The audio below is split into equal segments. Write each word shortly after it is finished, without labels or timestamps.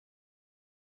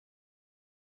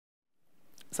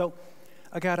So,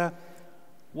 Agata,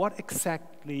 what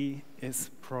exactly is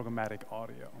programmatic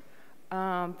audio?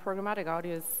 Programmatic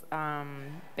audio is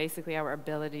basically our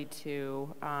ability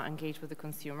to engage with the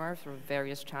consumer through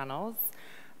various channels.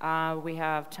 We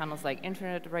have channels like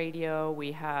internet radio,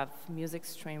 we have music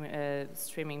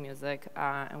streaming music,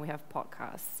 and we have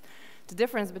podcasts. The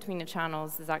difference between the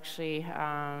channels is actually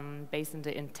based on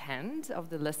the intent of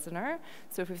the listener.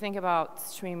 So if we think about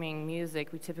streaming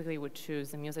music, we typically would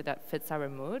choose the music that fits our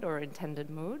mood or intended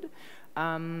mood.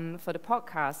 For the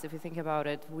podcast, if you think about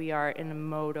it, we are in a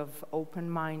mode of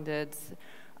open-minded,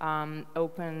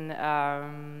 open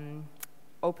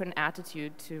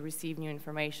attitude to receive new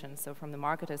information. So from the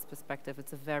marketer's perspective,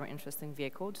 it's a very interesting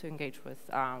vehicle to engage with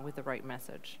the right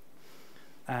message.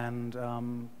 And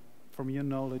from your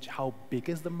knowledge, how big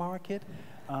is the market?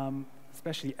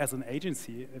 Especially as an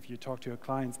agency, if you talk to your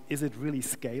clients, is it really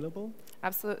scalable?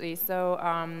 Absolutely. So,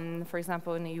 for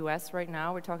example, in the US right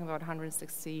now, we're talking about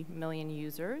 160 million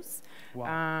users,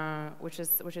 wow. which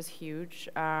is huge.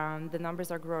 The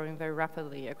numbers are growing very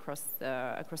rapidly across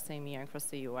the EMEA, across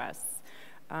the US.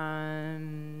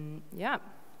 Yeah.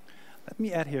 Let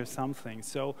me add here something.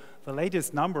 So the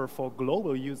latest number for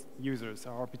global users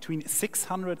are between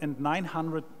 600 and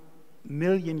 900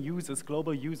 million users,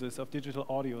 global users of digital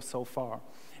audio so far.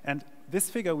 And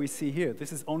this figure we see here,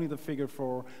 this is only the figure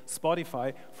for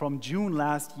Spotify from June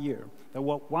last year. There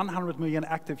were 100 million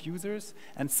active users,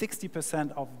 and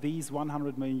 60% of these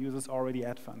 100 million users already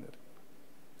ad funded.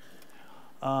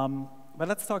 But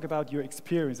let's talk about your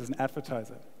experience as an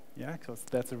advertiser, yeah, because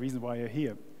that's the reason why you're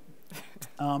here.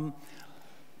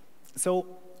 So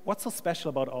what's so special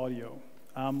about audio?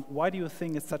 Why do you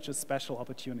think it's such a special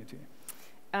opportunity?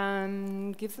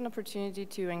 Gives an opportunity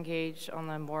to engage on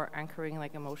a more anchoring,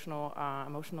 like emotional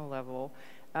level.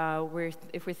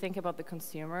 If we think about the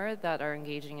consumer that are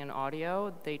engaging in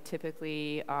audio, they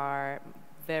typically are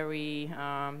very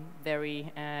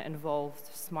involved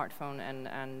smartphone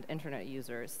and internet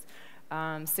users.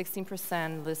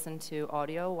 16% listen to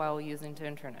audio while using the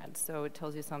internet, so it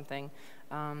tells you something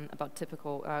about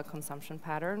typical consumption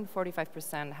pattern.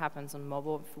 45% happens on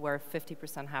mobile, where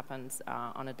 50% happens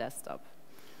on a desktop.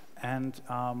 And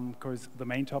of course, the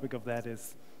main topic of that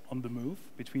is on the move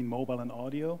between mobile and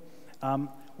audio.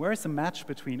 Where is the match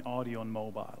between audio and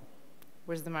mobile?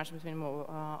 Where's the match between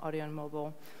audio and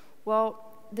mobile? Well,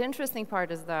 the interesting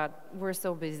part is that we're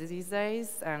so busy these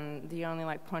days, and the only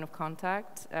point of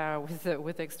contact with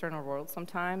the external world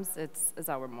sometimes is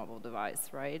our mobile device,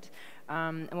 right?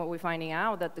 And what we're finding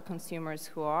out that the consumers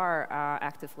who are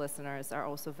active listeners are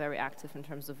also very active in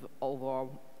terms of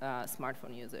overall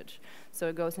smartphone usage. So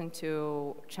it goes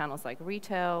into channels like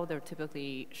retail. They'll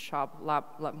typically shop a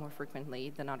lot more frequently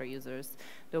than other users.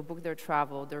 They'll book their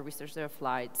travel. They'll research their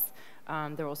flights.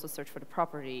 They'll also search for the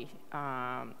property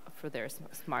for their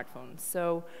smartphones.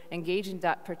 So engaging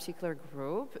that particular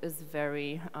group is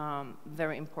very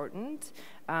important.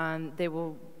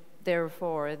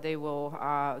 Therefore, they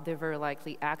very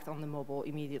likely act on the mobile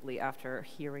immediately after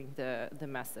hearing the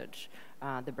message,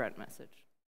 the brand message.